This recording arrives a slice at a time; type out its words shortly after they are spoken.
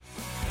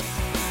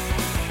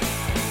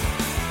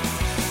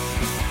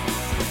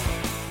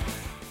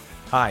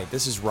Hi,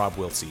 this is Rob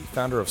Wiltsey,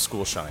 founder of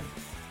Schoolshine.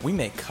 We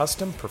make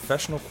custom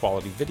professional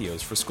quality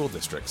videos for school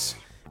districts.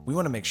 We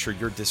want to make sure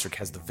your district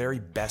has the very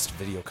best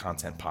video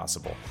content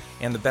possible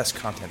and the best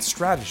content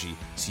strategy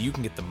so you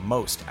can get the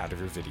most out of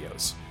your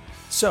videos.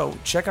 So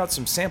check out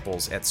some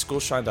samples at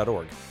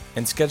schoolshine.org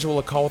and schedule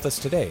a call with us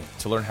today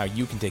to learn how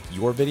you can take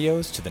your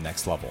videos to the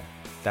next level.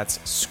 That's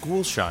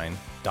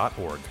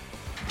schoolshine.org.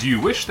 Do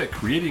you wish that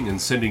creating and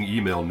sending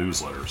email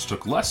newsletters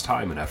took less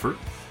time and effort?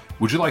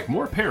 Would you like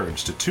more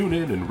parents to tune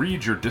in and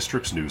read your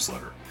district's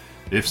newsletter?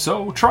 If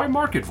so, try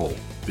MarketVolt,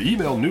 the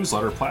email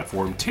newsletter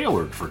platform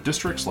tailored for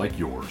districts like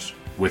yours.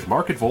 With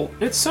MarketVolt,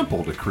 it's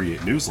simple to create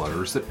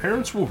newsletters that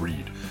parents will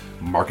read.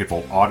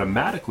 MarketVolt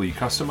automatically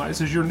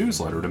customizes your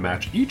newsletter to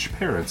match each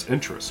parent's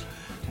interest.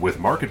 With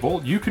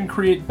MarketVolt, you can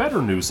create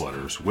better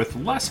newsletters with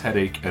less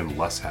headache and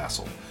less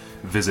hassle.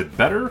 Visit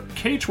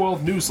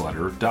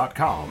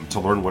betterk12newsletter.com to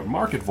learn what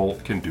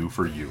MarketVolt can do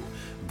for you.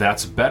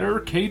 That's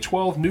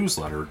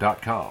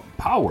betterk12newsletter.com,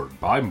 powered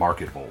by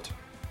MarketVolt.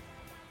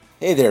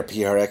 Hey there,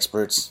 PR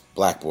experts.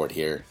 Blackboard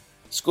here.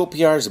 School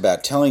PR is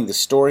about telling the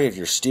story of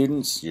your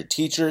students, your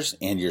teachers,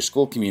 and your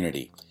school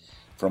community.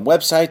 From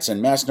websites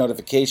and mass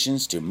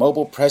notifications to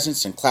mobile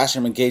presence and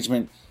classroom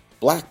engagement,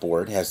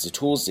 Blackboard has the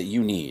tools that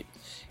you need.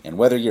 And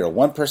whether you're a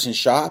one-person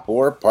shop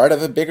or part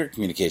of a bigger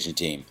communication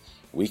team,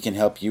 we can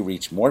help you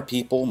reach more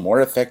people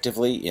more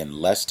effectively in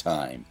less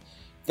time.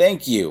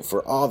 Thank you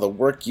for all the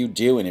work you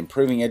do in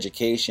improving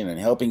education and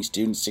helping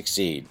students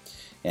succeed.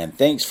 And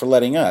thanks for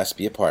letting us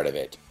be a part of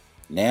it.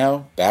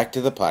 Now, back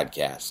to the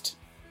podcast.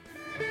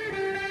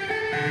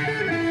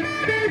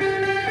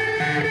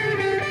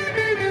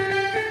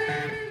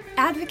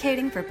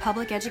 Advocating for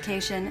public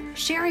education,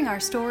 sharing our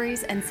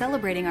stories, and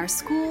celebrating our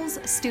schools,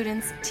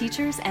 students,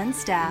 teachers, and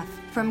staff.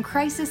 From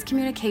crisis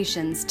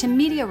communications to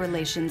media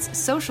relations,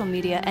 social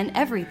media, and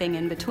everything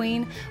in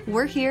between,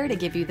 we're here to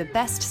give you the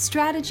best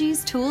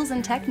strategies, tools,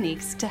 and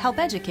techniques to help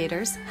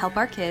educators help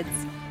our kids.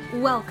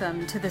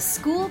 Welcome to the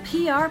School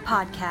PR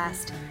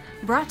Podcast,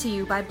 brought to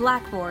you by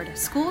Blackboard,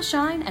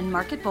 Schoolshine, and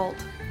MarketVolt.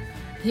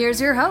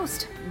 Here's your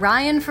host,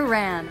 Ryan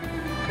Ferran.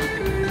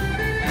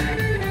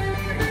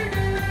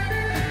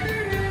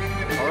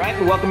 All right,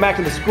 and welcome back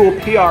to the School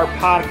PR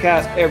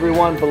Podcast,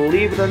 everyone.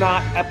 Believe it or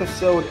not,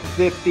 episode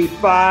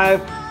 55.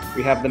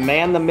 We have the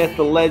man, the myth,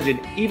 the legend.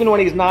 Even when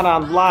he's not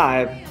on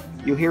live,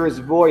 you hear his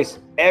voice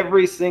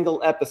every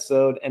single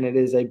episode, and it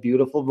is a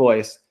beautiful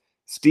voice.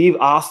 Steve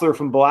Ostler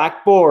from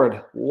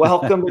Blackboard.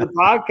 Welcome to the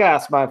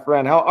podcast, my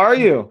friend. How are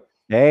you?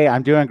 Hey,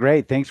 I'm doing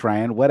great. Thanks,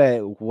 Ryan. What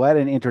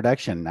an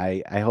introduction.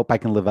 I hope I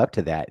can live up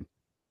to that.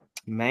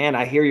 Man,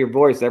 I hear your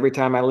voice every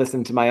time I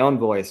listen to my own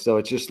voice. So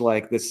it's just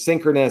like the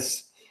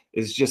synchronous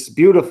is just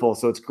beautiful.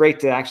 So it's great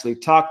to actually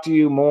talk to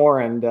you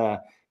more and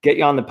get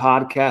you on the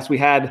podcast. We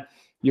had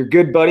your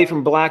good buddy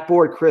from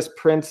Blackboard, Chris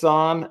Prince,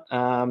 on.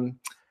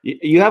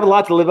 You have a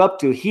lot to live up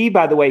to. He,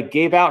 by the way,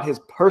 gave out his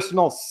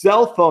personal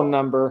cell phone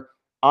number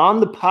on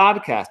the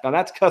podcast. Now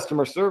that's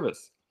customer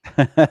service.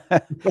 You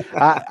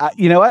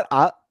know what?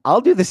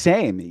 I'll do the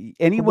same.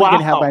 Anyone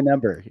can have my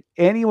number.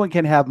 Anyone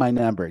can have my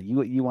number.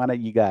 You want it,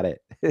 you got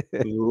it.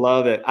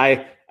 Love it.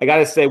 I got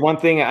to say one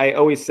thing I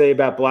always say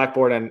about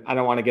Blackboard, and I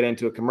don't want to get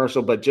into a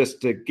commercial, but just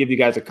to give you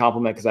guys a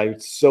compliment, because I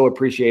so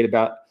appreciate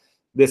about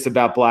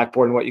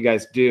Blackboard and what you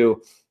guys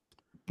do.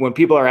 When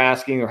people are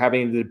asking or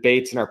having the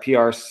debates in our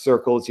PR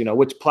circles,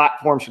 which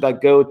platform should I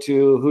go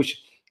to?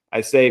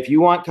 I say, if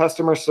you want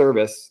customer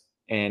service,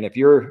 and if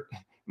you're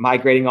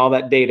migrating all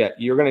that data,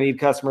 you're going to need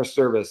customer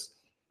service.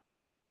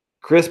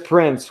 Chris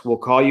Prince will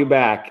call you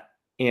back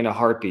in a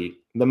heartbeat.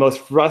 The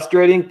most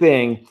frustrating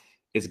thing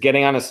is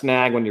getting on a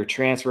snag when you're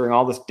transferring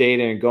all this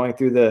data and going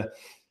through the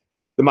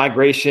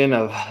migration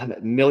of a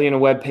million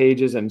of web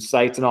pages and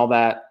sites and all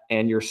that,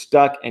 and you're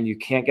stuck and you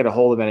can't get a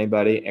hold of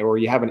anybody, or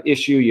you have an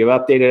issue, you've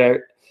updated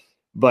it,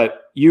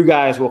 but you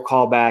guys will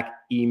call back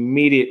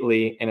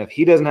immediately. And if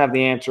he doesn't have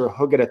the answer,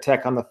 he'll get a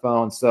tech on the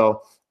phone.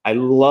 So I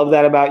love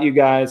that about you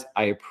guys.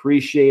 I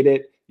appreciate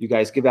it. You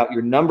guys give out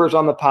your numbers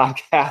on the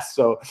podcast.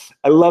 So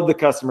I love the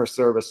customer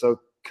service.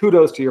 So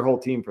kudos to your whole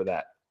team for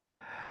that.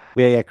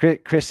 Yeah.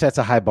 Chris sets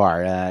a high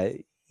bar.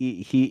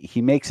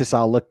 He makes us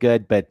all look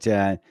good, but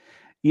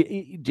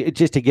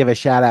just to give a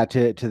shout out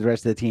to the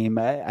rest of the team,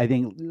 I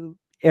think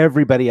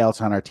everybody else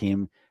on our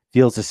team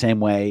feels the same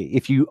way.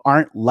 If you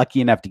aren't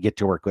lucky enough to get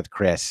to work with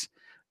Chris,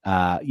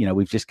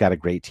 we've just got a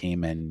great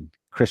team, and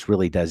Chris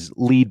really does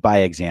lead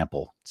by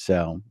example.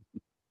 So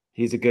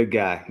he's a good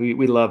guy.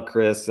 We love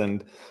Chris,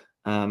 and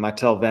I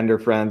tell vendor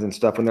friends and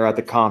stuff when they're at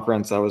the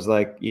conference, I was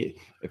like,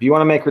 if you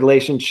want to make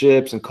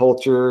relationships and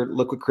culture,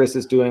 look what Chris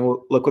is doing.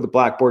 Look what the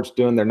Blackboard's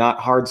doing. They're not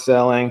hard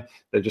selling.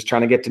 They're just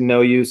trying to get to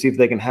know you, see if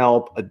they can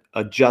help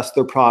adjust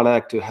their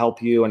product to help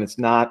you. And it's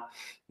not,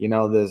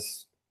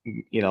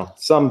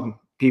 some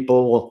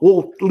people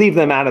will leave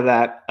them out of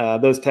that,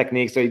 those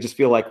techniques. So you just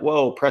feel like,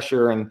 whoa,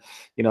 pressure and,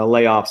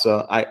 layoff.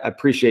 So I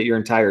appreciate your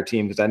entire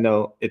team, because I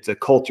know it's a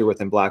culture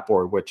within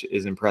Blackboard, which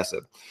is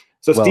impressive.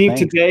 So Steve,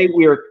 thanks. Today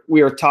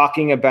we are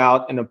talking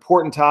about an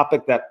important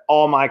topic that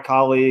all my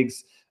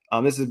colleagues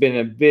This has been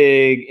a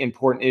big,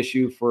 important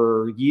issue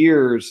for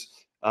years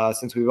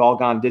since we've all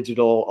gone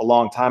digital a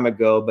long time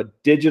ago,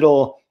 but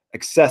digital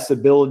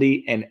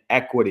accessibility and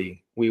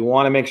equity. We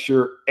want to make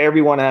sure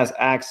everyone has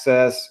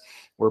access.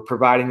 We're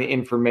providing the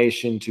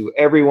information to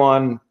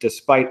everyone,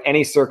 despite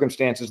any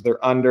circumstances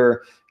they're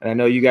under. And I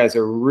know you guys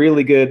are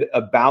really good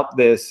about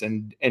this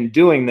and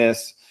doing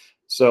this.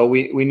 So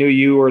we knew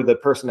you were the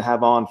person to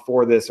have on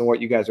for this and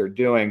what you guys are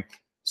doing.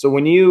 So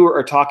when you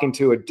are talking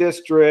to a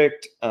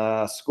district,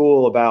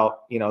 school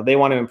about, they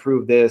want to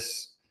improve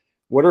this,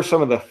 what are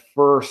some of the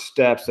first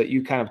steps that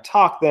you kind of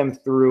talk them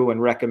through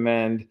and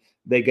recommend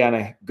they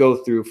gotta go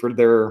through for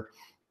their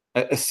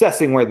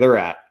assessing where they're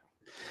at?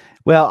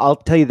 Well, I'll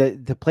tell you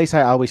that the place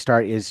I always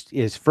start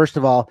is first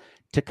of all,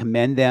 to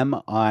commend them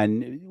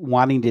on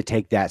wanting to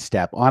take that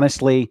step.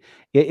 Honestly,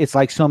 it's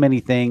like so many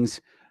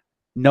things,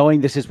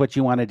 knowing this is what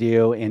you want to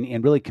do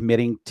and really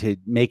committing to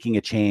making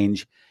a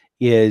change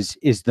is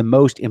the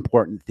most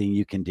important thing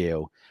you can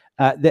do.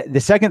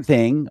 The second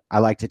thing I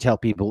like to tell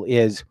people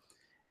is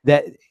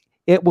that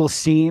it will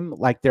seem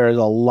like there is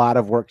a lot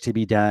of work to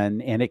be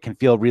done and it can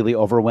feel really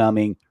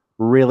overwhelming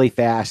really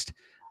fast.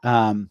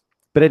 But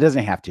it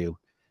doesn't have to.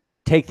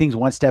 Take things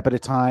one step at a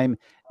time.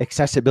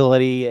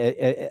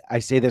 Accessibility, I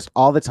say this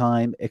all the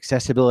time,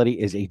 accessibility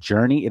is a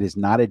journey. It is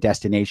not a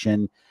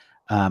destination.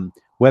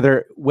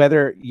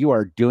 Whether you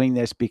are doing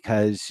this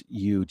because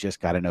you just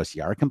got an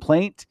OCR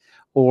complaint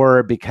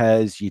or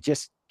because you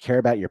just care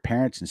about your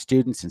parents and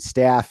students and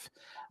staff,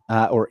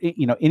 or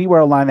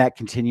anywhere along that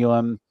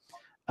continuum,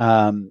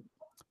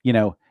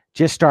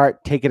 just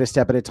take it a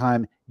step at a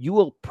time. You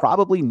will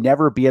probably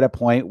never be at a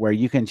point where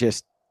you can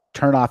just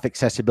turn off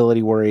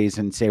accessibility worries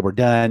and say, we're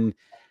done.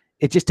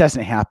 It just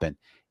doesn't happen.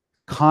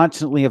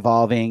 Constantly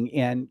evolving.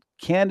 And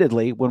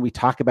candidly, when we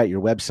talk about your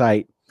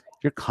website,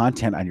 your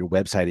content on your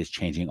website is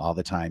changing all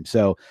the time.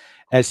 So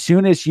as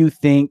soon as you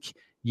think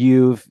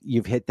you've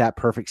hit that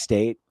perfect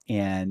state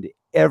and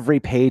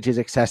every page is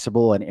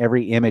accessible and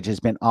every image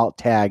has been alt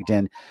tagged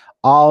and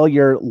all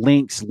your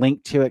links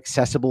linked to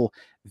accessible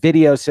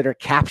videos that are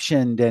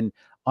captioned and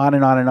on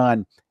and on and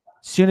on.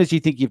 As soon as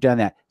you think you've done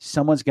that,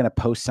 someone's going to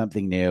post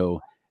something new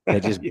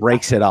that just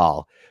breaks it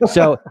all.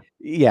 So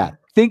yeah,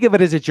 think of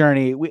it as a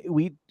journey.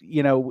 We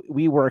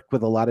work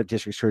with a lot of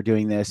districts who are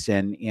doing this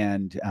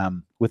and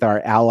with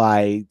our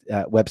Ally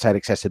website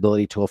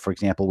accessibility tool, for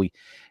example, we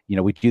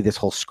do this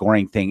whole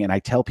scoring thing. And I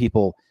tell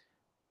people,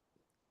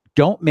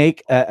 don't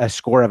make a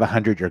score of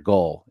 100 your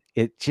goal.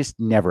 It just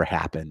never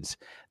happens.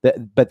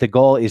 But the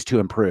goal is to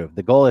improve.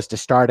 The goal is to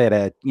start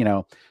at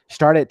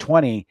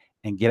 20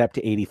 and get up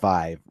to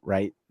 85,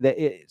 right?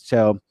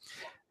 So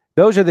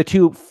those are the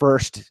two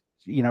first,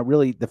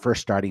 really the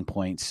first starting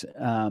points.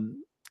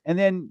 And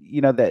then,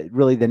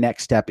 really the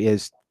next step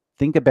is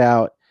think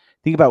about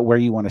where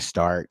you want to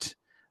start.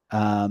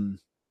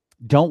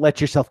 Don't let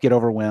yourself get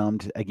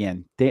overwhelmed.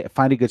 Again,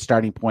 find a good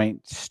starting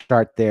point,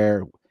 start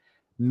there.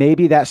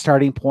 Maybe that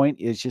starting point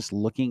is just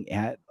looking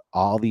at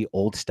all the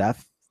old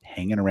stuff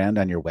hanging around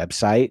on your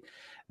website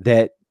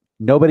that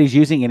nobody's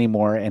using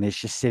anymore. And it's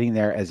just sitting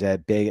there as a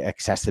big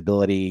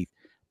accessibility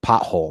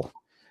pothole.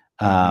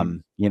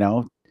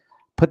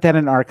 Put that in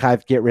an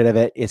archive, get rid of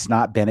it. It's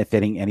not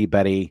benefiting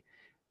anybody.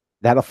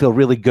 That'll feel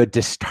really good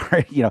to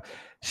start,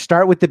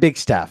 start with the big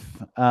stuff.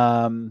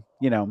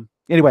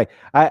 Anyway,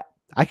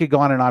 I could go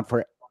on and on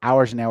for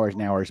hours and hours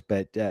and hours,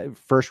 but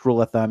first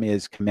rule of thumb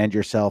is commend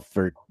yourself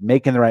for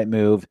making the right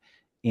move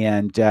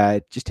and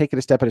just take it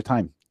a step at a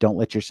time. Don't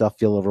let yourself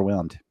feel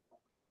overwhelmed.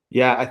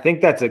 Yeah, I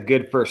think that's a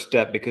good first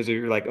step because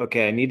you're like,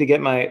 okay, I need to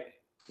get my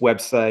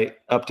website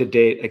up to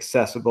date,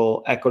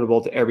 accessible,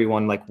 equitable to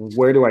everyone. Like,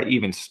 where do I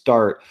even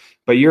start?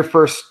 But your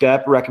first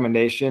step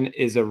recommendation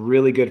is a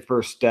really good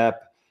first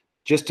step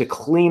just to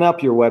clean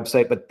up your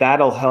website, but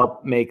that'll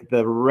help make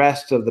the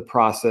rest of the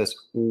process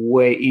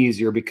way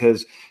easier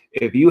because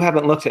if you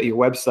haven't looked at your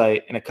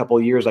website in a couple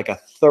of years, like a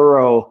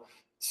thorough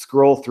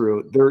scroll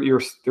through,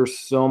 there's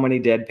so many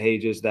dead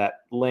pages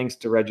that links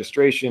to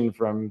registration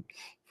from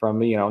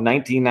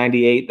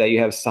 1998 that you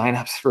have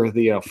signups for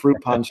the fruit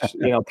punch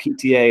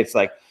PTA. It's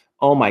like,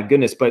 oh my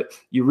goodness, but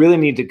you really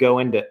need to go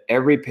into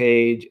every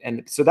page,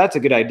 and so that's a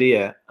good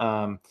idea.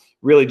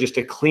 Really, just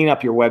to clean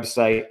up your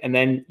website, and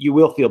then you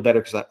will feel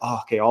better because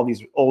okay, all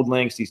these old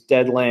links, these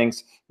dead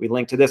links, we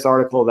link to this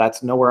article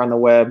that's nowhere on the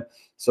web.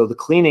 So the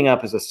cleaning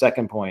up is a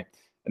second point,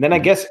 and then I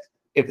guess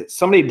if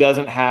somebody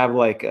doesn't have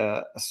like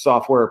a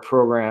software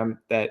program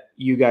that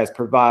you guys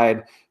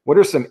provide, what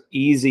are some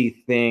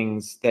easy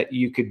things that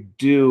you could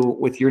do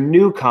with your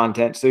new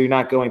content so you're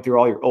not going through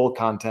all your old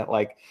content?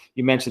 Like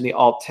you mentioned the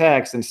alt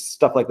text and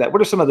stuff like that.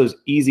 What are some of those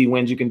easy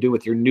wins you can do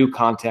with your new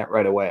content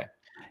right away?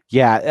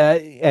 Yeah,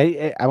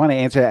 I want to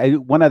answer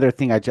one other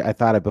thing I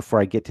thought of before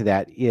I get to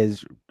that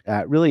is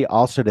really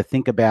also to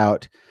think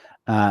about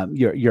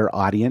your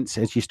audience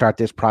as you start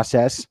this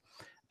process.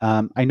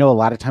 I know a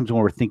lot of times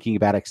when we're thinking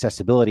about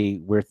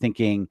accessibility, we're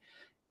thinking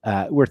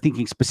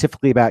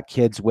specifically about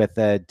kids with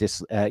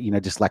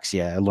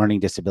dyslexia, a learning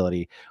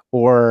disability,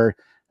 or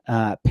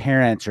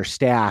parents or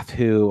staff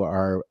who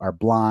are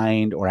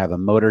blind or have a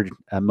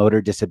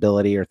motor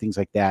disability or things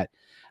like that.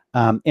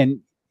 And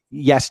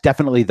yes,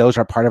 definitely those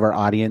are part of our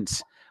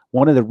audience.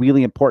 One of the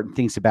really important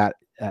things about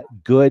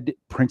good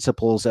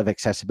principles of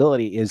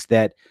accessibility is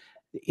that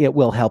it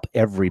will help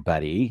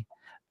everybody.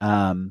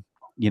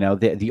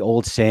 The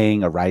old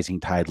saying, a rising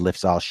tide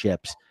lifts all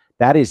ships,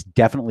 that is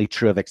definitely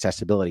true of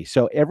accessibility.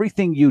 So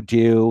everything you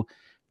do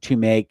to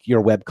make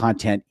your web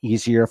content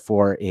easier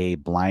for a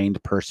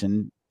blind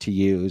person to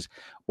use,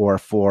 or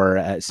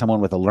for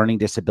someone with a learning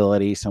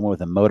disability, someone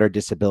with a motor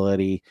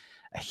disability,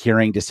 a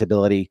hearing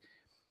disability,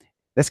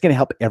 that's going to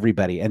help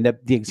everybody. And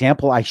the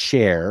example I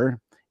share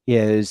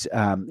is,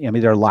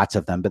 there are lots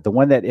of them, but the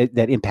one that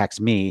impacts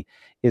me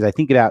is I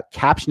think about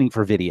captioning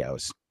for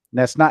videos. And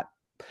that's not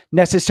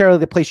necessarily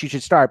the place you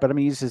should start, but I'm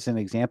going to use this as an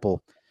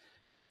example.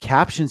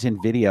 Captions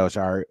in videos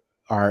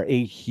are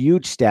a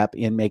huge step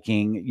in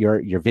making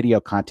your video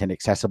content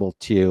accessible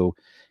to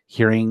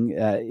hearing,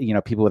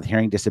 people with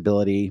hearing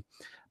disability.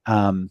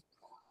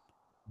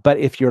 But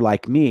if you're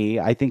like me,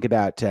 I think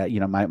about,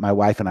 my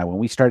wife and I, when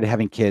we started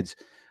having kids,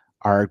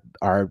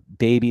 our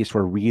babies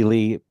were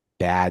really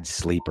bad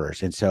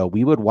sleepers. And so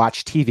we would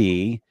watch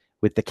TV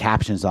with the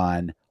captions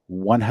on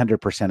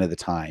 100% of the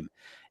time.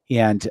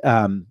 And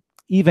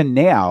even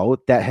now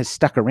that has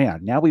stuck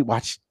around. Now we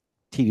watch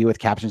TV with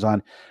captions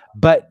on,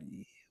 but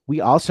we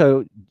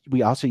also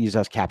use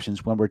those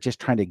captions when we're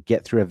just trying to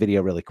get through a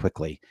video really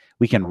quickly.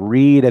 We can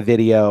read a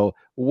video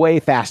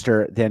way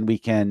faster than we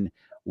can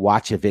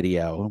watch a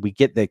video. We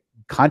get the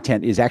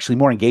content is actually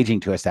more engaging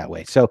to us that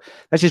way. So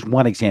that's just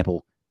one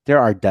example. There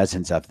are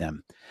dozens of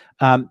them.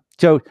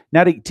 So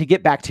now to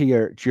get back to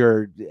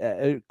your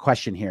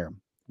question here,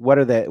 what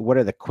are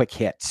the quick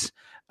hits?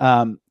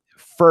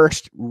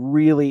 First,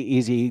 really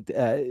easy.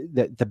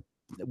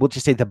 We'll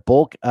just say the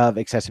bulk of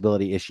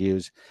accessibility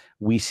issues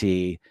we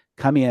see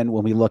come in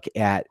when we look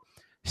at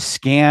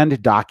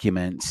scanned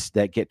documents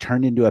that get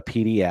turned into a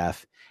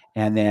PDF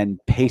and then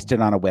pasted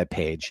on a web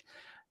page.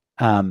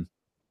 90%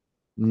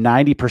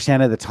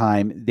 of the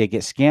time they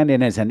get scanned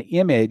in as an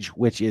image,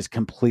 which is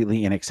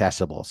completely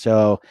inaccessible.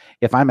 So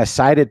if I'm a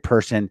sighted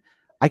person,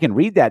 I can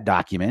read that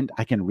document,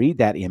 I can read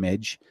that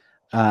image.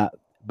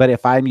 But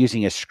if I'm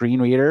using a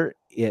screen reader,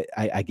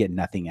 I get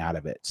nothing out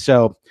of it.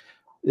 So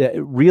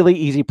really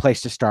easy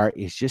place to start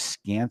is just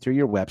scan through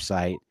your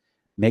website.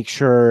 Make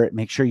sure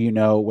you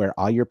know where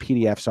all your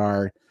PDFs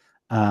are.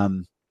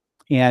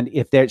 And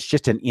if there's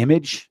just an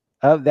image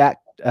of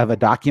a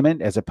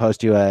document, as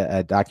opposed to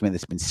a document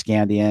that's been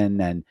scanned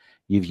in and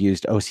you've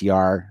used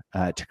OCR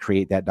to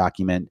create that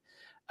document,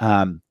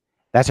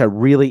 that's a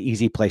really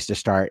easy place to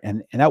start.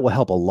 And that will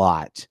help a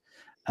lot.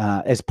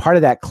 As part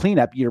of that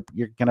cleanup, you're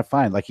going to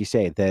find, like you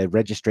say, the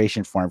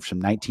registration forms from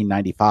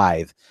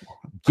 1995.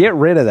 Get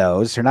rid of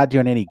those. They're not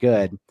doing any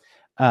good.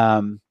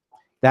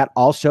 That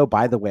also,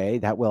 by the way,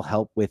 that will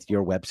help with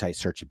your website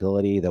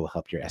searchability. That will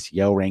help your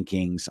SEO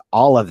rankings,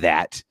 all of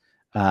that.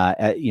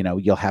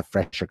 You'll have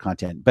fresher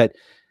content, but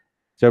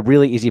it's a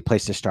really easy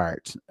place to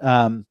start.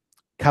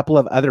 Couple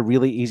of other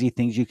really easy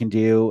things you can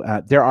do.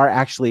 There are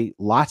actually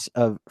lots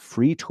of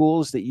free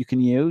tools that you can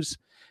use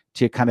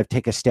to kind of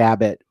take a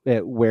stab at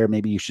where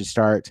maybe you should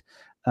start.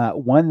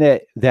 One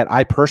that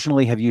I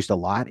personally have used a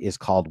lot is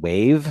called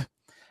Wave.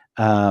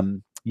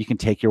 You can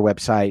take your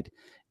website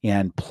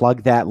and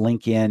plug that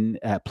link in,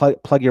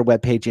 plug your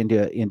web page into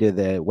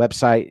the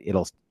website.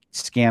 It'll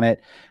scan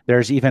it.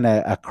 There's even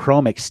a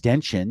Chrome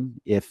extension.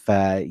 If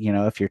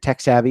you're tech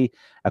savvy,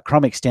 a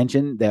Chrome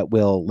extension that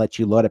will let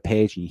you load a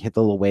page and you hit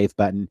the little Wave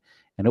button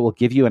and it will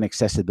give you an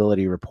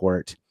accessibility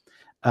report.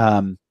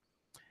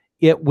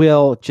 It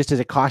will, just as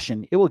a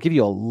caution, it will give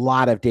you a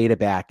lot of data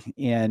back,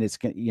 and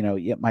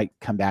it might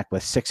come back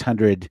with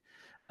 600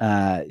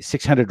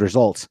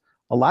 results.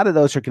 A lot of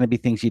those are going to be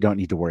things you don't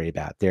need to worry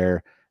about.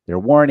 They're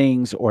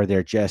warnings, or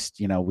they're just,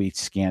 we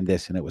scanned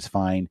this and it was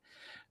fine.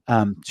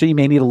 So you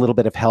may need a little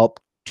bit of help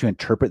to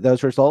interpret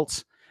those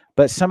results,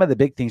 but some of the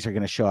big things are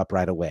going to show up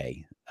right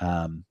away.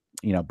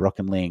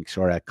 Broken links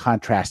or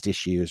contrast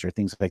issues or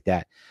things like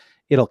that.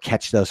 It'll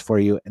catch those for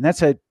you. And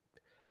that's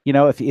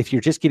if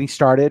you're just getting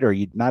started or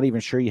you're not even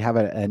sure you have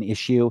an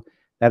issue,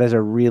 that is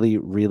a really,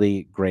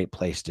 really great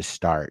place to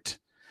start.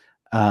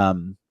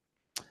 So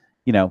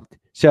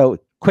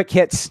quick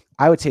hits,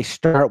 I would say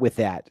start with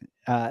that.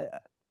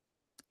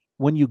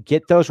 When you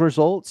get those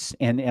results,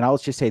 and I'll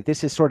just say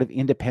this is sort of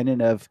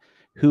independent of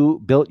who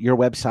built your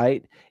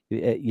website,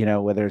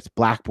 whether it's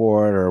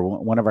Blackboard or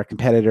one of our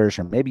competitors,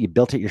 or maybe you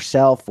built it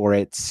yourself, or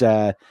it's,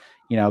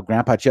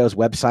 Grandpa Joe's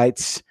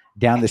websites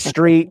down the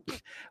street.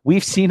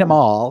 We've seen them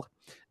all.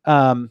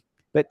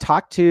 But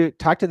talk to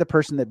the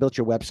person that built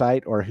your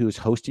website or who's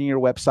hosting your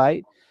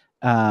website.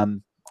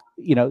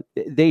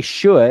 They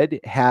should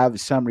have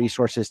some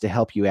resources to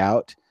help you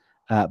out,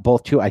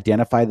 both to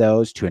identify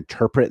those, to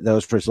interpret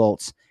those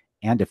results,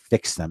 and to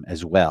fix them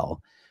as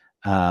well.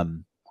 I'll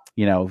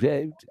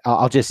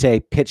just say,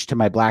 pitch to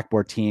my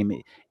Blackboard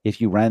team. If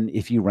you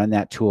run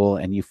that tool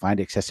and you find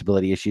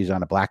accessibility issues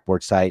on a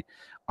Blackboard site,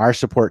 our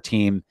support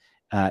team,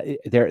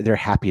 they're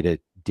happy to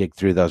dig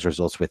through those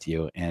results with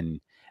you and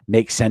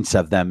make sense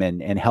of them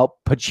and help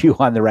put you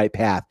on the right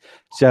path.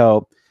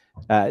 So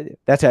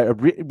that's a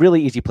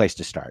really easy place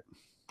to start.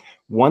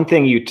 One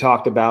thing you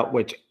talked about,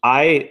 which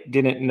I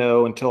didn't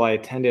know until I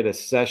attended a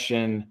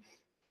session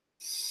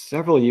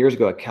several years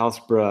ago at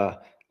Calspra,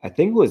 I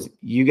think it was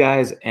you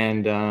guys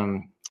and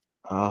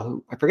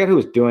I forget who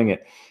was doing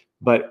it,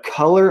 but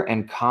color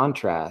and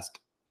contrast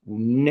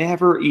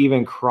never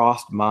even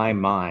crossed my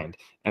mind.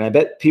 And I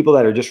bet people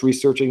that are just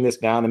researching this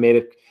now, and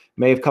they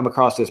may have come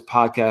across this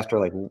podcast, are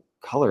like,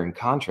 color and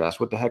contrast,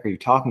 what the heck are you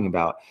talking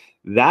about?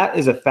 That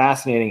is a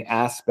fascinating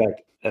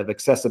aspect of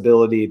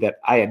accessibility that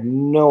I had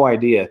no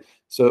idea.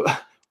 So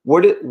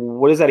what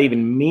does that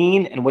even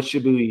mean, and what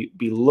should we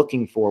be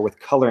looking for with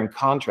color and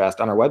contrast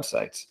on our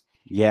websites?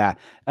 Yeah,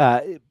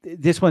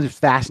 this one's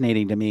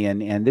fascinating to me,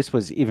 and this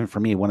was, even for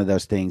me, one of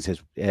those things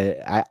is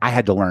I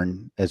had to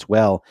learn as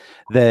well.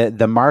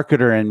 The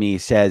marketer in me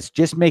says,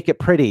 just make it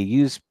pretty.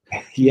 Use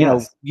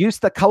use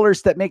the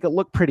colors that make it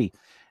look pretty.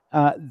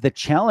 The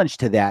challenge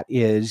to that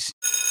is,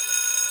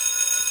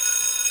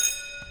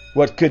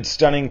 what could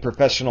stunning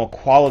professional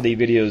quality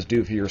videos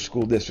do for your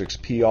school district's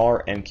PR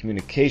and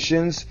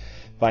communications?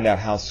 Find out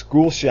how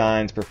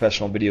SchoolShine's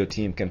professional video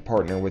team can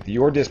partner with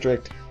your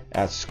district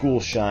at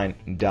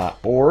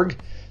schoolshine.org.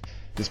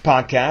 This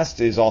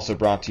podcast is also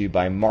brought to you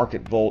by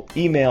MarketVolt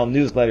Email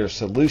Newsletter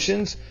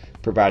Solutions,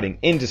 providing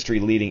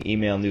industry-leading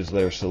email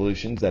newsletter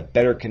solutions that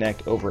better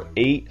connect over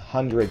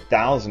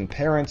 800,000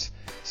 parents,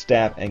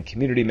 staff, and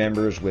community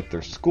members with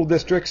their school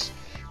districts.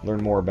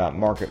 Learn more about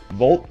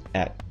MarketVolt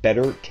at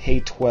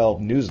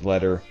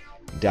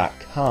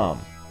betterk12newsletter.com.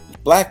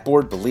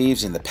 Blackboard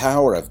believes in the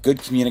power of good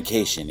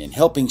communication in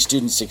helping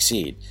students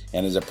succeed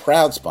and is a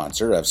proud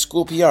sponsor of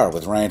School PR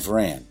with Ryan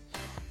Ferran.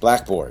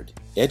 Blackboard,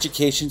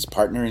 education's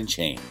partner in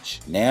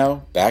change.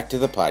 Now, back to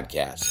the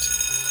podcast.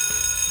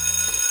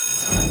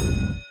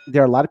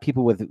 There are a lot of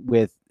people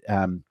with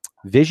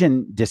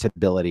vision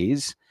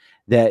disabilities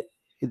that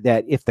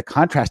if the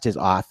contrast is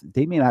off,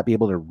 they may not be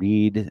able to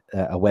read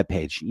a web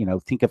page.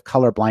 Think of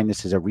color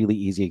blindness as a really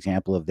easy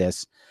example of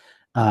this.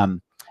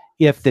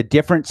 If the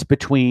difference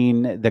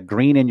between the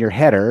green in your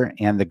header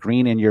and the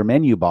green in your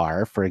menu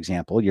bar, for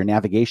example, your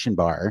navigation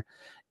bar,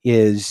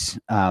 is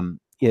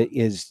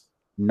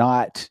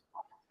not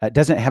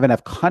doesn't have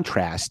enough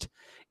contrast,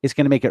 it's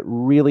going to make it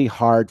really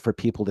hard for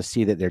people to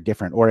see that they're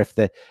different. Or if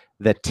the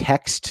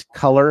text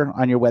color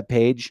on your web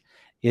page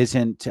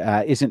isn't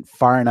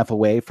far enough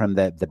away from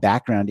the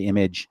background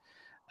image,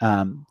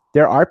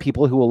 there are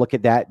people who will look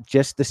at that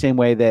just the same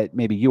way that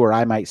maybe you or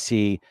I might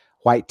see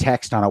white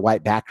text on a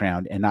white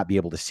background and not be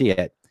able to see it.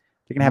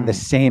 They're going to have the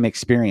same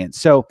experience.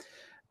 So,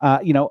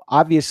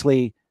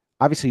 obviously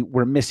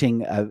we're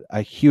missing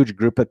a huge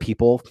group of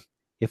people.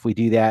 If we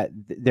do that,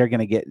 they're going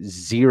to get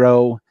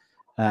zero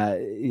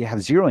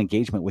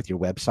engagement with your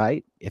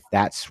website if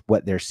that's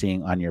what they're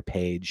seeing on your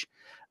page.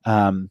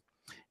 Again,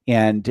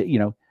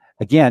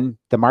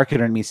 the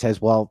marketer in me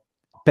says, well,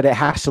 but it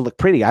has to look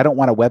pretty. I don't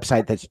want a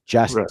website that's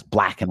just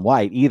black and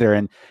white either.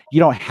 And you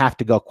don't have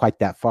to go quite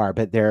that far,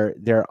 but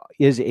there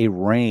is a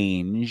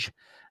range.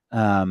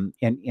 And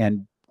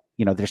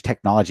there's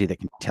technology that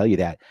can tell you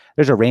that.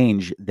 There's a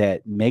range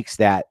that makes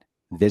that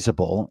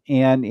visible.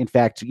 And in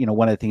fact,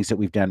 one of the things that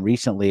we've done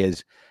recently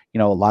is,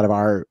 a lot of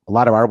our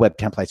web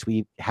templates,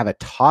 we have a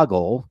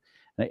toggle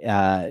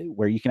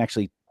where you can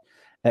actually,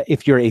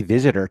 if you're a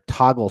visitor,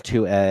 toggle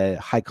to a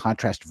high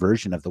contrast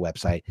version of the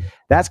website.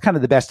 That's kind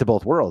of the best of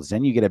both worlds.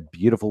 Then you get a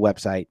beautiful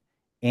website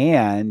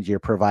and you're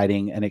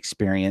providing an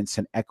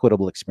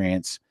equitable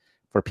experience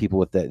for people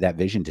with that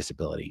vision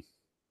disability.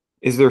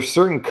 Is there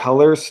certain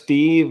colors,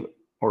 Steve,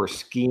 or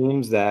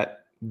schemes that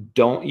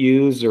don't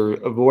use or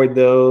avoid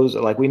those?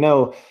 Like we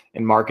know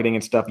in marketing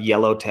and stuff,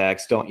 yellow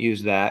text, don't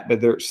use that. But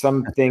there's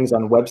some things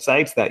on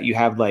websites that you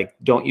have like,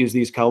 don't use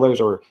these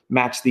colors or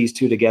match these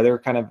two together,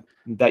 kind of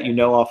that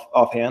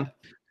offhand.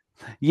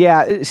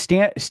 Yeah,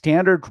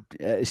 standard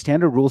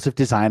rules of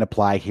design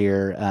apply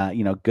here.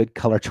 Good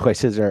color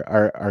choices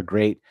are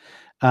great.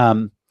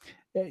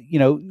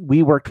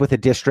 We worked with a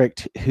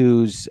district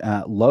whose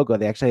logo,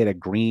 they actually had a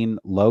green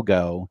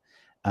logo,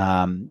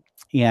 and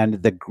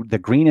the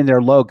green in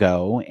their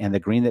logo and the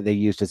green that they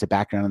used as a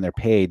background on their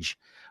page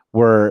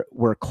were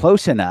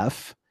close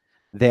enough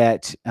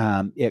that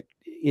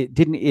it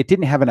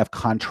didn't have enough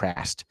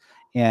contrast.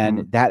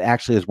 And that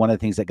actually is one of the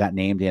things that got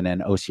named in an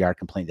OCR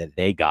complaint that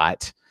they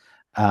got.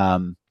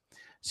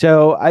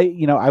 So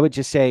I would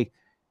just say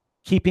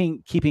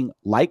keeping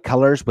light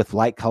colors with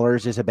light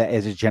colors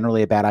is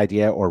generally a bad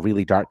idea, or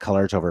really dark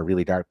colors over a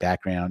really dark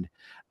background.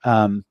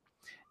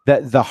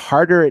 The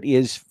harder it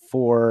is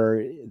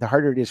for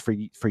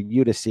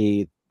you to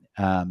see,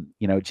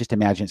 just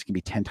imagine it's going to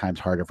be 10 times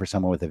harder for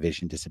someone with a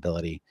vision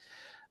disability.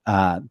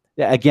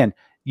 Again,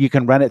 you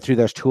can run it through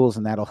those tools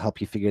and that'll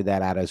help you figure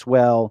that out as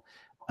well.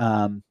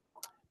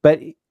 But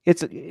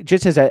it's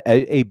just as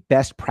a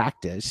best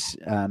practice,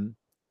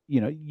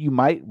 you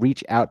might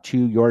reach out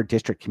to your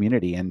district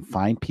community and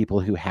find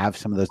people who have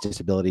some of those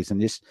disabilities and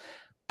just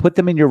put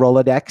them in your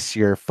Rolodex,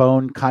 your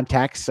phone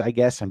contacts. I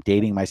guess I'm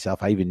dating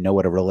myself. I even know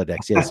what a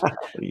Rolodex is.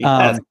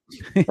 Yes.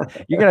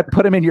 You're going to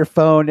put them in your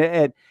phone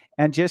and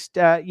just,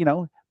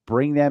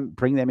 bring them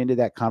into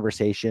that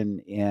conversation.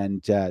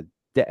 And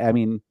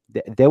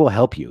they will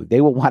help you.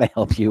 They will want to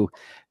help you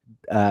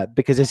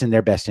because it's in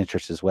their best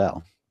interest as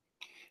well.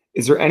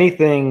 Is there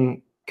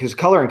anything, because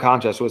color and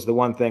contrast was the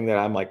one thing that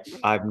I'm like,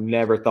 I've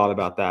never thought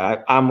about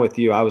that. I'm with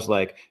you. I was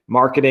like,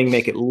 marketing,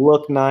 make it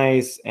look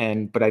nice.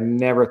 But I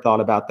never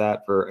thought about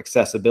that for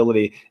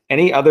accessibility.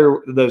 Any other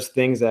of those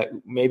things that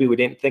maybe we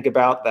didn't think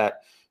about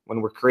that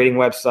when we're creating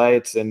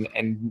websites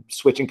and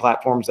switching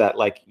platforms that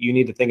like you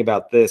need to think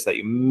about this that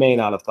you may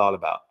not have thought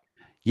about?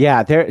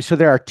 Yeah,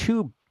 there are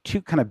two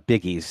kind of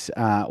biggies.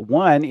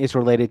 One is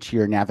related to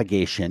your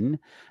navigation.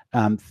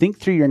 Think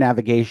through your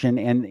navigation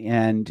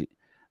and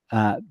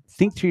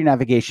think through your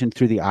navigation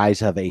through the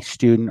eyes of a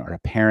student or a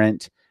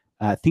parent.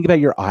 Think about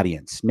your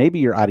audience. Maybe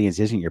your audience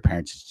isn't your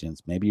parents and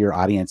students. Maybe your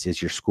audience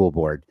is your school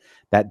board.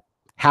 That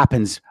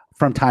happens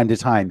from time to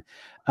time.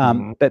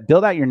 But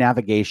build out your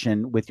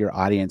navigation with your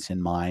audience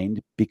in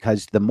mind,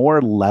 because the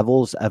more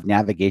levels of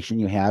navigation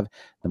you have,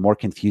 the more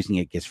confusing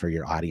it gets for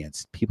your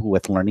audience. People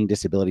with learning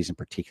disabilities in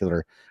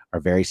particular are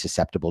very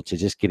susceptible to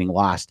just getting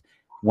lost.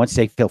 Once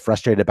they feel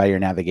frustrated by your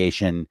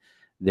navigation,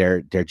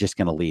 they're just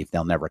going to leave.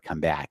 They'll never come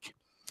back.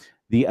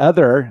 The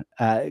other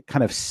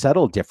kind of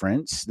subtle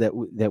difference that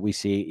we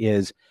see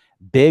is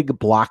big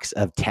blocks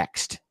of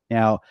text.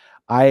 Now,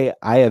 I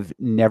have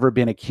never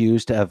been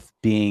accused of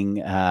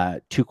being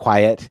too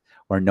quiet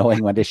or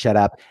knowing when to shut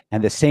up.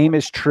 And the same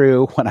is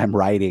true when I'm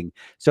writing.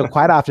 So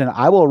quite often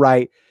I will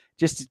write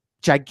just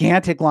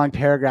gigantic long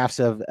paragraphs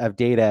of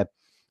data.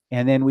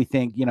 And then we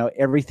think,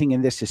 everything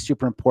in this is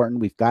super important.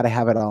 We've got to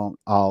have it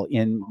all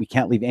in. We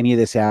can't leave any of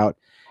this out.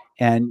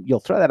 And you'll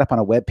throw that up on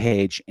a web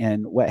page.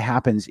 And what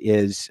happens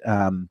is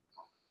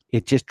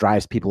it just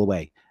drives people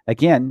away.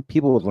 Again,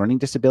 people with learning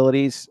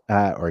disabilities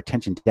or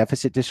attention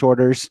deficit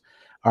disorders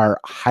are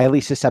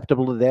highly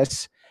susceptible to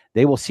this.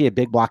 They will see a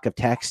big block of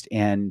text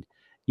and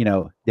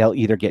they'll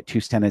either get 2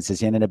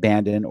 sentences in and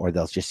abandon, or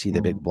they'll just see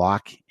the big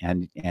block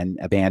and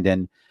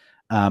abandon.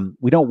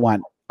 We don't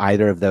want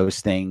either of those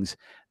things.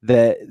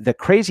 The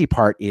crazy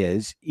part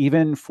is,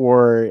 even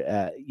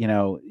for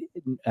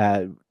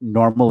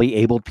normally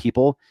abled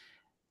people,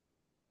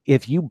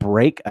 if you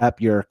break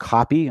up your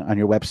copy on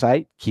your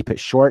website, keep it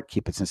short,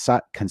 keep it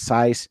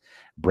concise,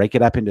 break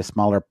it up into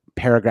smaller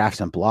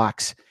paragraphs and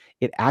blocks,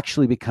 it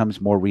actually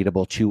becomes more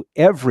readable to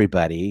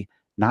everybody,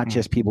 not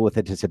just people with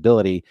a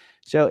disability.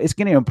 So it's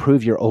going to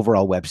improve your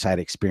overall website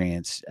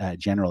experience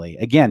generally.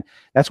 Again,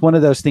 that's one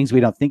of those things we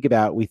don't think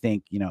about. We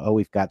think,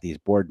 we've got these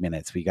board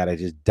minutes. We got to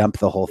just dump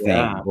the whole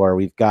thing. Or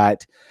we've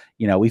got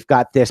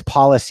this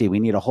policy. We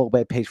need a whole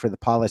web page for the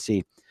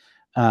policy.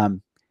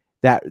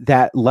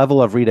 That level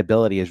of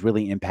readability is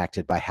really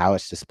impacted by how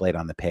it's displayed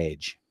on the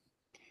page.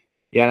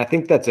 Yeah, and I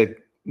think that's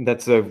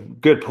a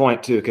good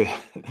point too, because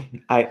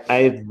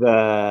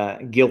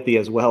I'm guilty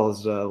as well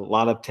as a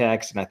lot of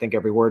text, and I think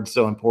every word's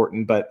so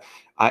important. But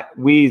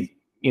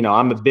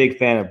I'm a big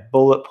fan of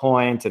bullet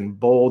points and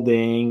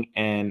bolding.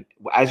 And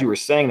as you were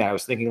saying that, I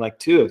was thinking like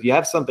too, if you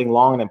have something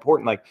long and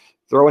important, like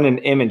throw in an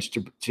image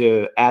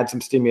to add some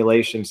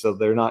stimulation, so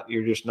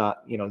you're just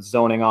not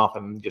zoning off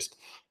and just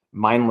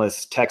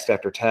mindless text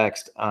after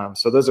text.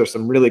 So those are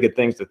some really good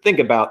things to think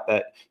about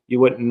that you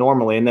wouldn't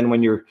normally. And then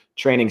when you're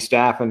training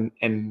staff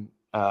and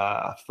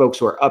folks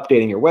who are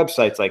updating your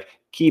websites, like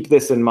keep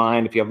this in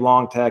mind. If you have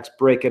long text,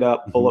 break it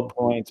up, bullet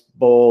points,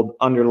 bold,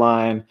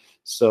 underline.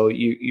 So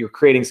you're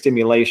creating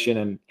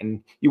stimulation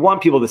and you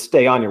want people to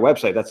stay on your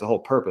website. That's the whole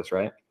purpose,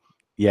 right?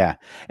 Yeah.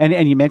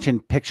 And you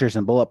mentioned pictures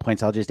and bullet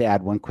points. I'll just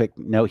add one quick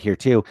note here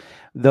too.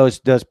 Those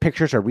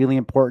pictures are really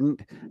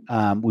important.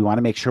 We want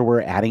to make sure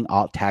we're adding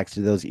alt tags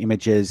to those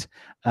images.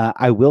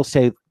 I will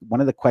say one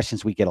of the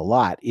questions we get a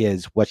lot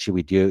is, what should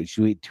we do?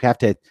 Should we have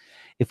to,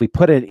 if we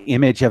put an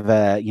image of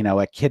a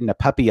kid and a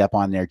puppy up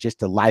on there just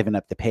to liven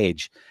up the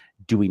page,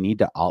 do we need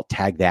to alt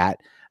tag that?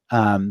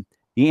 The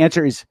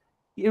answer is,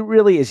 it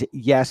really is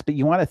yes, but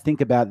you want to think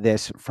about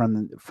this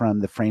from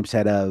the frame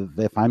set of,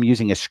 if I'm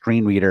using a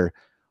screen reader,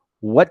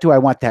 what do I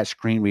want that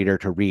screen reader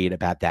to read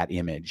about that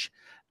image?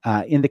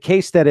 In the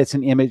case that it's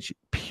an image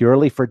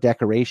purely for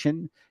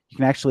decoration,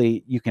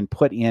 you can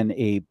put in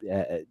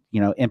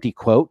empty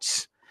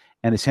quotes,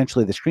 and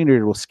essentially the screen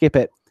reader will skip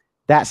it.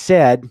 That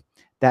said,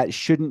 that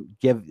shouldn't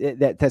give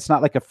that's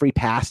not like a free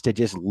pass to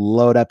just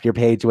load up your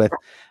page with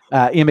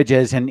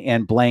images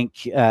and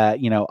blank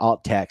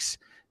alt text.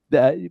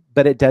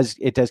 But it does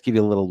give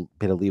you a little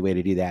bit of leeway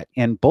to do that.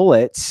 And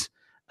bullets,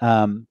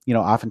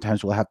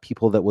 oftentimes we'll have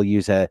people that will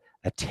use a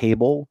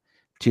table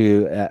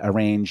to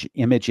arrange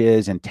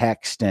images and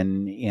text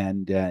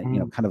and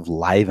kind of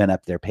liven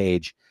up their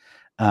page.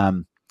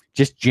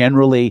 Just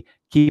generally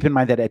keep in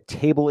mind that a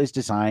table is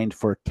designed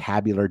for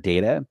tabular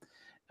data.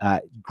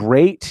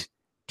 Great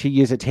to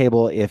use a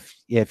table if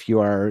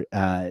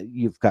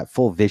you've got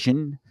full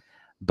vision.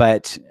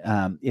 But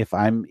if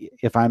I'm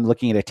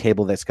looking at a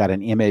table that's got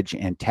an image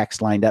and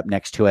text lined up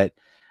next to it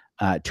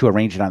to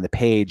arrange it on the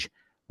page,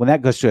 when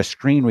that goes to a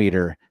screen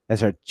reader,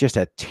 that's just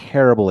a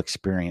terrible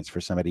experience for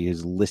somebody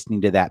who's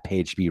listening to that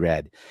page be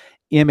read.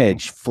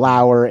 Image,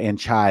 flower, and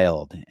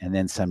child, and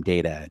then some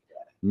data.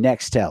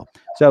 Nextel.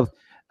 So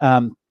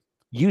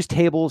use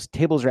tables.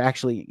 Tables are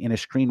actually in a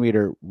screen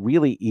reader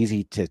really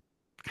easy to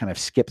kind of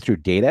skip through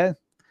data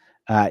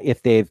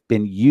if they've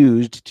been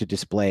used to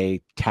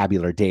display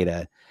tabular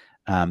data.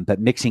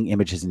 But mixing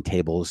images and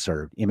tables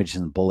or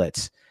images and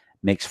bullets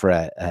makes for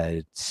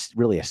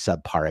really a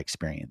subpar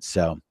experience.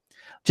 So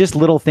just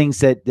little things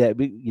that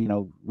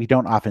we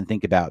don't often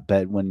think about,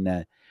 but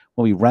when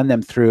we run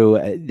them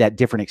through that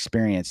different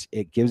experience,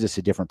 it gives us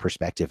a different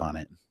perspective on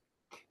it.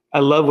 I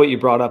love what you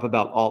brought up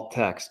about alt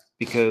text,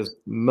 because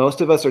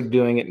most of us are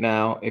doing it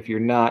now. If you're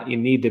not, you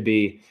need to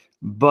be.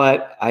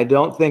 But I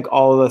don't think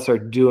all of us are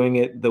doing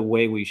it the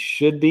way we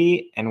should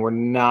be, and we're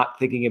not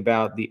thinking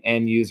about the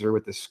end user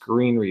with the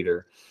screen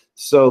reader.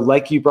 So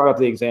like you brought up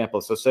the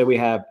example. So say we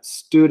have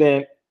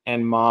student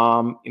and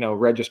mom,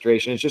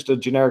 registration. It's just a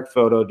generic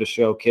photo to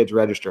show kids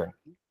registering.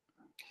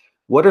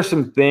 What are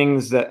some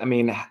things that,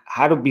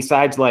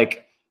 besides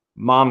like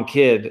mom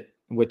kid,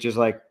 which is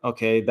like,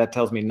 okay, that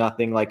tells me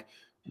nothing. Like,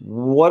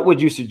 what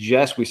would you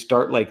suggest we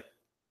start like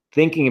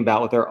thinking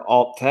about with our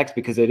alt text?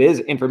 Because it is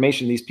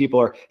information these people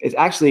are, it's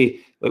actually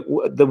like,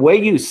 the way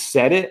you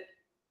said it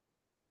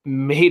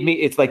made me,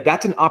 it's like,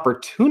 that's an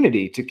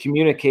opportunity to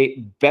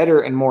communicate better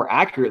and more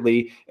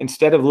accurately,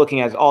 instead of looking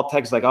at alt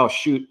text like, oh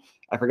shoot,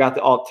 I forgot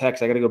the alt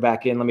text, I got to go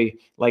back in.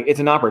 It's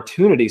an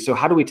opportunity. So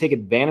how do we take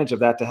advantage of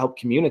that to help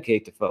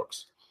communicate to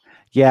folks?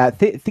 Yeah,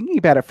 thinking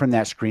about it from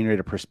that screen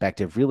reader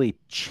perspective really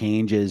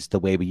changes the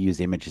way we use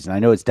images. And I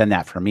know it's done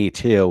that for me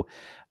too.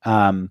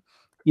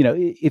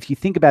 If you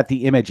think about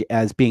the image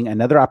as being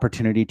another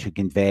opportunity to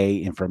convey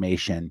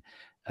information,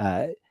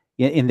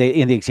 in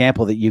the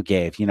example that you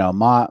gave,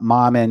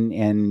 mom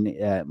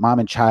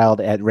and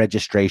child at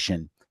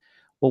registration.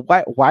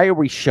 Well, why are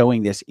we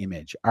showing this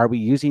image? Are we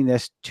using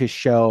this to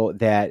show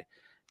that,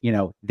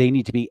 they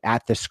need to be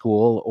at the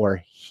school,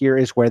 or here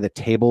is where the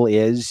table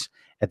is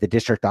at the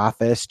district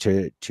office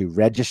to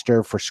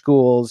register for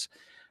schools?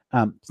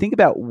 Think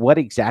about what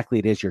exactly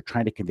it is you're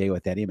trying to convey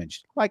with that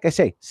image. Like I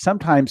say,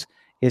 sometimes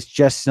it's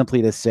just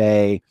simply to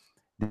say,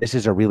 this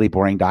is a really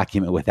boring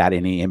document without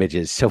any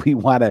images, so we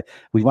want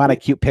a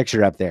cute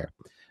picture up there.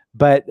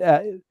 But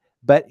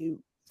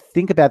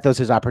think about those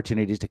as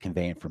opportunities to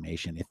convey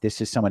information. If this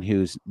is someone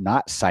who's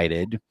not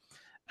sighted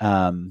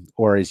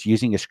or is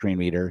using a screen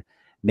reader,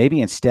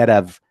 maybe instead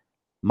of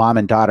mom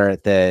and daughter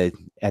at the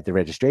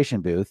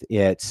registration booth,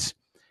 it's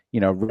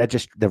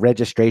the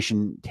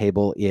registration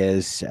table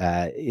is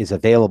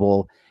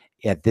available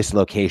at this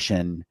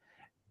location.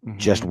 Mm-hmm.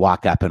 Just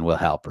walk up and we'll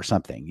help, or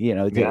something.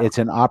 It's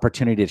an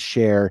opportunity to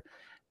share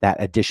that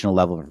additional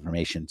level of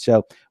information.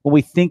 So when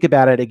we think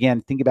about it, again,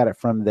 think about it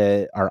from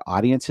our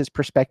audience's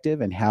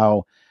perspective, and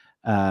how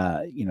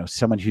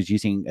someone who's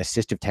using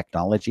assistive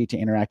technology to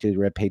interact with the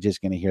web page is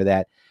going to hear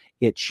that.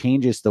 It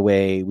changes the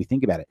way we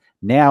think about it.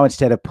 Now,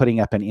 instead of putting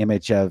up an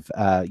image of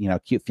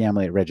cute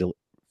family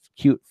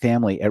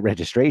at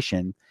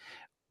registration,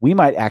 we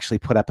might actually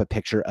put up a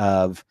picture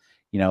of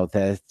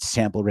the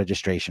sample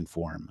registration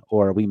form,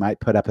 or we might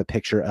put up a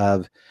picture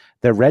of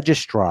the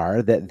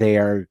registrar that they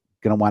are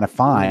going to want to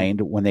find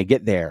when they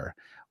get there,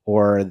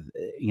 or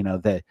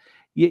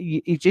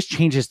it just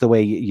changes the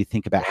way you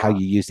think about how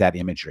you use that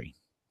imagery.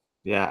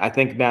 Yeah, I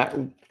think that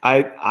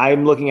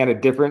I'm looking at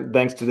it different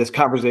thanks to this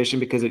conversation,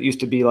 because it used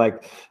to be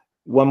like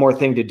one more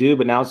thing to do,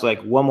 but now it's like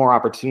one more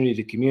opportunity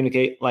to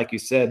communicate. Like you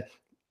said,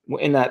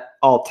 in that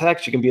alt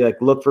text, you can be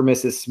like, look for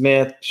Mrs.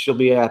 Smith. She'll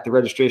be at the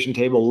registration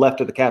table left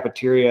of the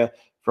cafeteria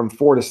from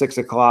 4 to 6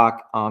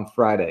 o'clock on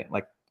Friday.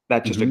 Like,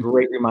 that's just a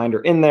great reminder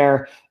in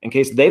there in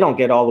case they don't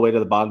get all the way to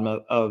the bottom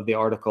of the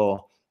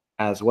article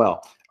as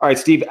well. All right,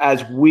 Steve,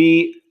 as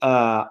we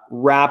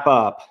wrap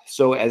up,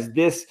 so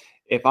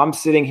if I'm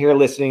sitting here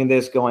listening to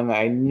this going,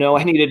 I know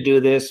I need to do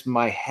this,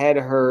 my head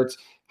hurts,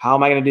 how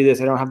am I going to do this?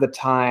 I don't have the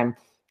time.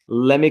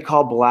 Let me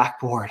call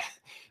Blackboard.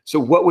 So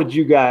what would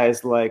you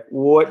guys like?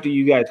 What do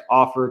you guys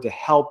offer to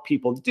help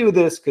people do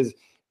this? Because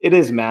it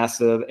is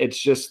massive.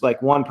 It's just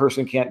like one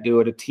person can't do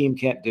it. A team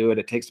can't do it.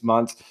 It takes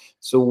months.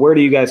 So where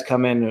do you guys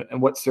come in,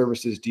 and what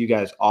services do you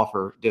guys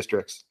offer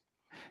districts?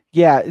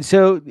 Yeah.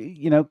 So,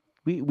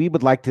 we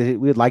would like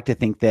to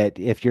think that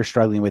if you're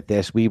struggling with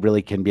this, we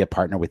really can be a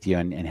partner with you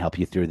and help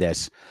you through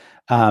this.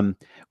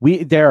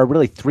 There are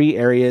really 3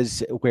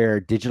 areas where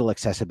digital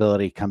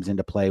accessibility comes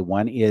into play.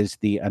 One is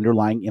the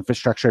underlying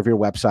infrastructure of your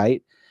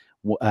website.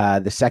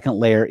 The second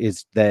layer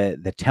is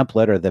the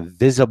template, or the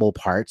visible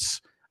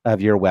parts of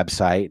your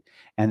website.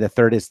 And the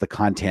third is the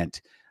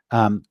content.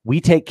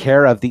 We take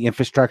care of the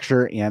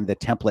infrastructure and the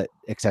template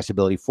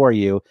accessibility for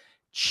you.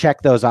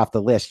 Check those off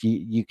the list.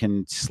 You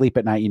can sleep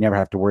at night. You never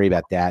have to worry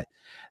about that.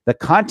 The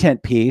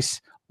content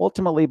piece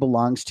ultimately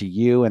belongs to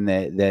you and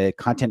the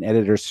content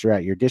editors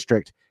throughout your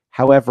district.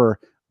 However,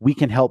 we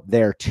can help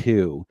there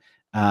too.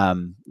 Our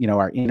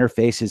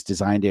interface is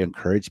designed to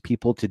encourage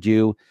people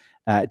to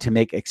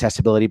make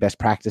accessibility best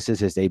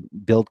practices as they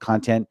build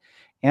content.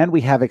 And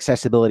we have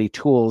accessibility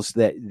tools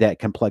that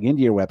can plug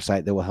into your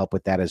website that will help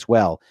with that as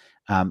well.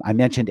 I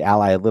mentioned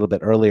Ally a little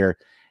bit earlier.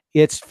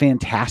 It's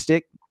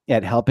fantastic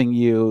at helping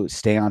you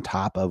stay on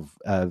top of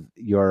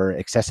your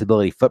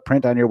accessibility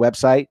footprint on your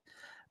website.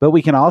 But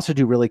we can also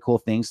do really cool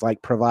things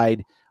like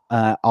provide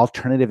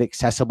alternative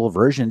accessible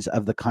versions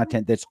of the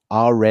content that's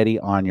already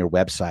on your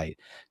website.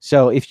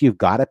 So if you've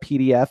got a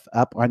PDF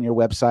up on your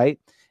website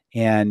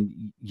and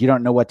you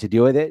don't know what to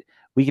do with it,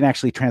 we can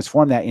actually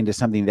transform that into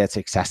something that's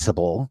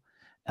accessible,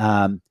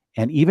 and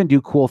even do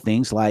cool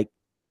things like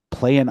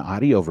play an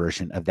audio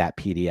version of that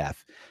PDF.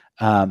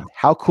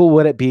 How cool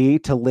would it be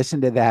to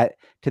listen to that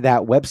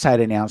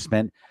website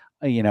announcement,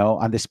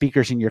 on the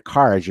speakers in your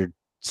car as you're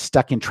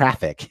stuck in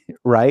traffic,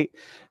 right?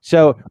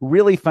 So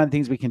really fun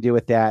things we can do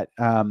with that.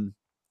 Honestly,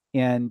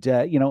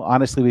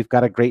 we've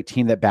got a great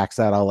team that backs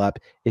that all up.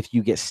 If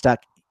you get stuck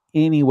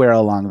anywhere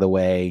along the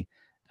way,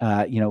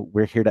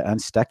 we're here to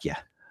unstuck you.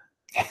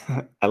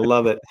 I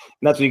love it.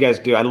 And that's what you guys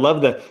do. I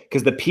love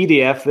because the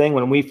PDF thing,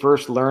 when we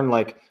first learned,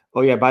 like,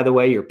 oh yeah, by the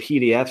way, your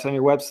PDFs on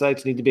your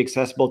websites need to be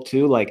accessible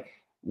too. Like,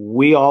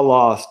 we all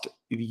lost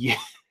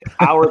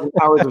hours and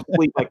hours of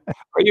sleep. Like,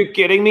 are you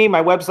kidding me?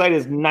 My website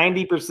is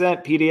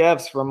 90%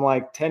 PDFs from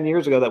like 10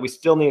 years ago that we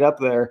still need up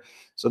there.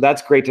 So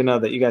that's great to know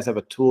that you guys have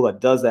a tool that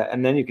does that.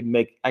 And then you can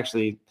make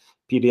actually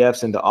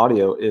PDFs into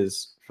audio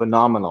is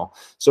phenomenal.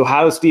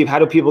 So Steve, how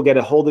do people get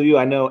a hold of you?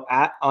 I know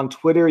on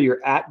Twitter,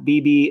 you're at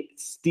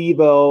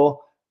BBStevo.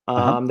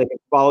 They can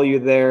follow you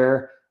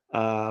there.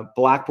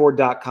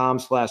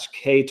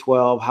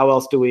 Blackboard.com/K12. How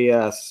else do we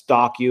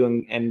stalk you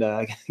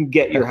and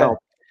get your help?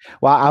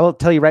 Well, I will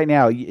tell you right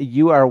now,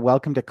 you are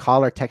welcome to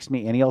call or text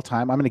me any old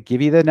time. I'm going to give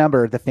you the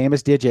number, the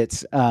famous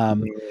digits.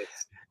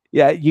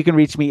 Yeah, you can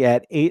reach me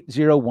at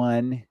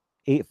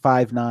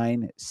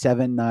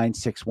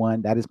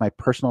 801-859-7961. That is my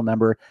personal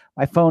number.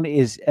 My phone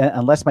is,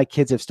 unless my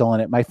kids have stolen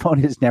it, my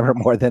phone is never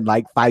more than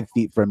like 5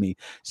 feet from me.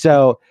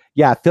 So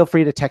yeah, feel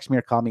free to text me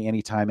or call me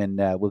anytime, and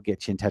we'll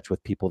get you in touch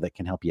with people that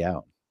can help you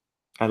out.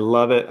 I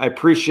love it. I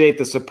appreciate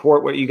the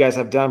support, what you guys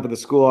have done for the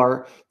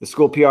School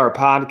PR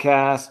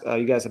podcast.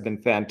 You guys have been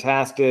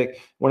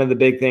fantastic. One of the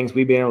big things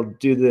we've been able to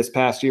do this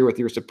past year with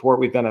your support,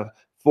 we've done a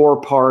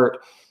 4-part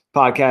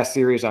podcast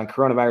series on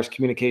coronavirus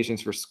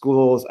communications for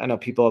schools. I know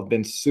people have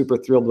been super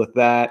thrilled with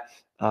that.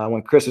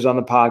 When Chris is on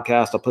the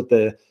podcast, I'll put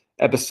the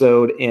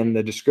episode in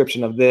the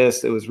description of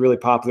this. It was really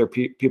popular.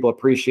 People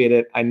appreciate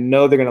it. I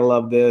know they're going to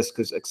love this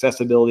because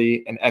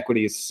accessibility and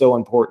equity is so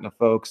important to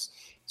folks.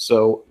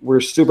 So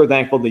we're super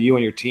thankful to you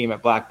and your team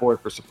at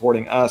Blackboard for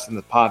supporting us in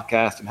the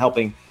podcast and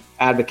helping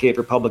advocate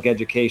for public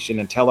education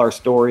and tell our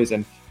stories.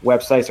 And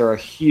websites are a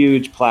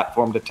huge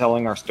platform to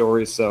telling our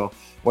stories. So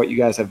what you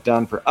guys have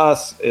done for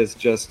us is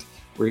just,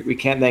 we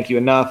can't thank you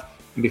enough.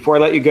 And before I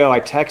let you go, I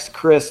text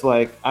Chris,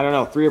 3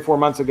 or 4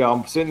 months ago.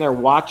 I'm sitting there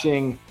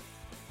watching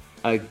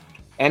a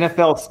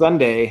NFL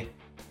Sunday.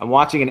 I'm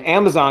watching an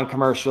Amazon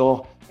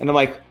commercial, and I'm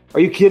like, are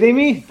you kidding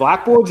me?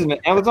 Blackboard's in an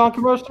Amazon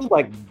commercial?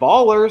 Like,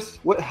 ballers.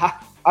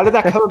 How did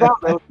that come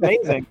about? That was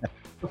amazing.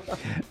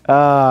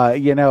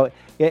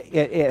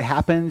 It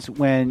happens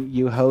when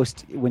you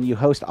host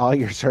all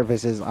your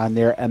services on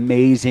their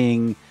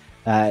amazing,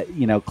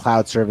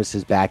 cloud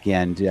services back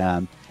end.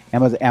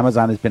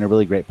 Amazon has been a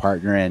really great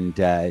partner, and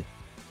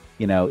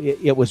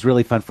it was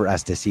really fun for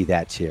us to see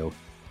that too.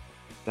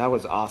 That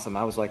was awesome.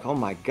 I was like, oh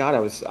my God, I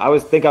was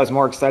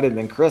more excited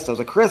than Chris. I was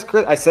like, Chris,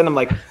 I sent him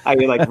I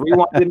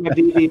rewinded my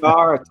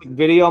DVR, I took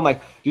video. I'm like,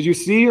 did you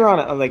see you're on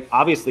it? I'm like,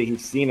 obviously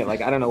he's seen it.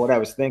 Like, I don't know what I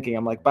was thinking.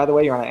 I'm like, by the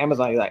way, you're on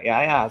Amazon. He's like,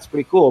 yeah, it's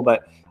pretty cool.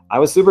 But I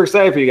was super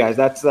excited for you guys.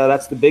 That's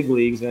the big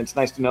leagues. And it's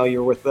nice to know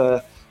you're with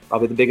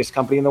probably the biggest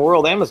company in the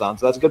world, Amazon.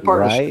 So that's a good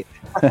partnership.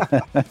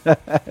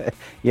 Right.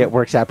 Yeah, it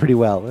works out pretty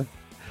well.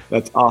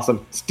 That's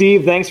awesome.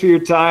 Steve, thanks for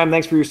your time.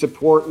 Thanks for your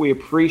support. We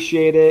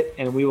appreciate it,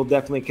 and we will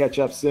definitely catch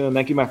up soon.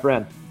 Thank you, my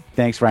friend.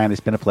 Thanks, Ryan.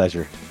 It's been a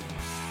pleasure.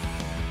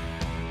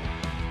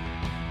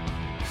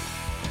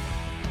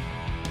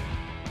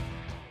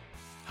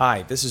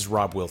 Hi, this is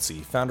Rob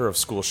Wiltsey, founder of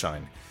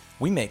Schoolshine.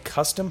 We make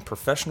custom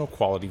professional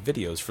quality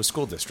videos for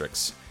school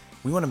districts.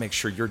 We want to make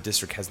sure your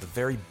district has the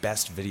very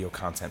best video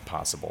content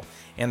possible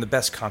and the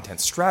best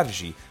content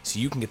strategy so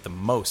you can get the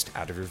most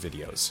out of your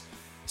videos.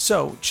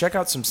 So check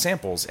out some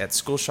samples at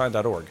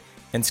schoolshine.org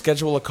and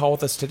schedule a call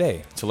with us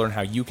today to learn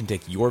how you can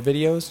take your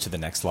videos to the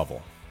next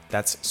level.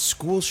 That's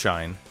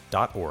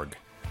schoolshine.org.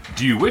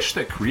 Do you wish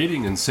that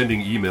creating and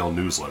sending email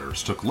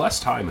newsletters took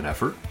less time and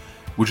effort?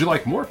 Would you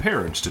like more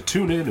parents to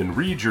tune in and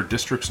read your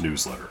district's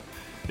newsletter?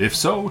 If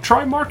so,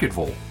 try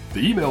MarketVolt,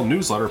 the email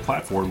newsletter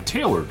platform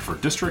tailored for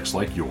districts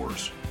like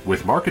yours.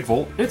 With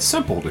MarketVolt, it's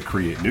simple to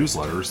create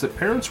newsletters that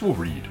parents will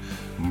read.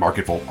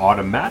 MarketVolt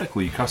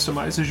automatically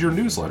customizes your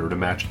newsletter to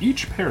match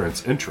each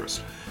parent's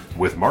interest.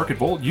 With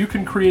MarketVolt, you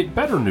can create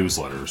better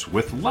newsletters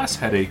with less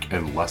headache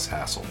and less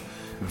hassle.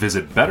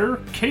 Visit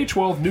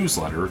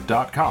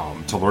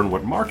betterk12newsletter.com to learn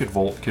what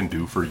MarketVolt can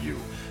do for you.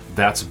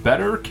 That's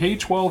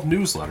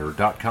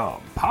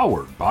betterk12newsletter.com,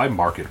 powered by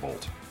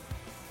MarketVolt.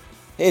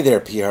 Hey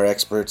there, PR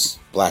experts.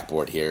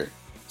 Blackboard here.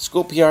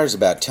 School PR is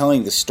about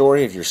telling the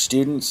story of your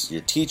students,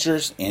 your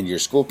teachers, and your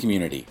school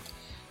community.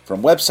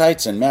 From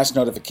websites and mass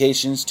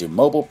notifications to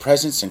mobile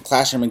presence and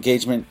classroom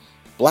engagement,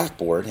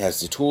 Blackboard has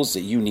the tools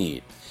that you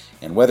need.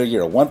 And whether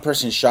you're a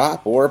one-person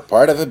shop or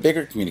part of a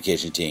bigger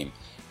communication team,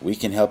 we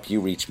can help you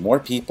reach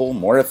more people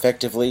more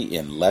effectively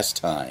in less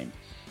time.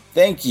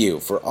 Thank you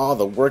for all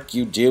the work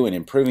you do in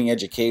improving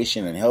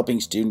education and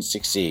helping students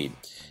succeed.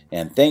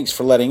 And thanks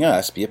for letting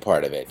us be a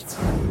part of it.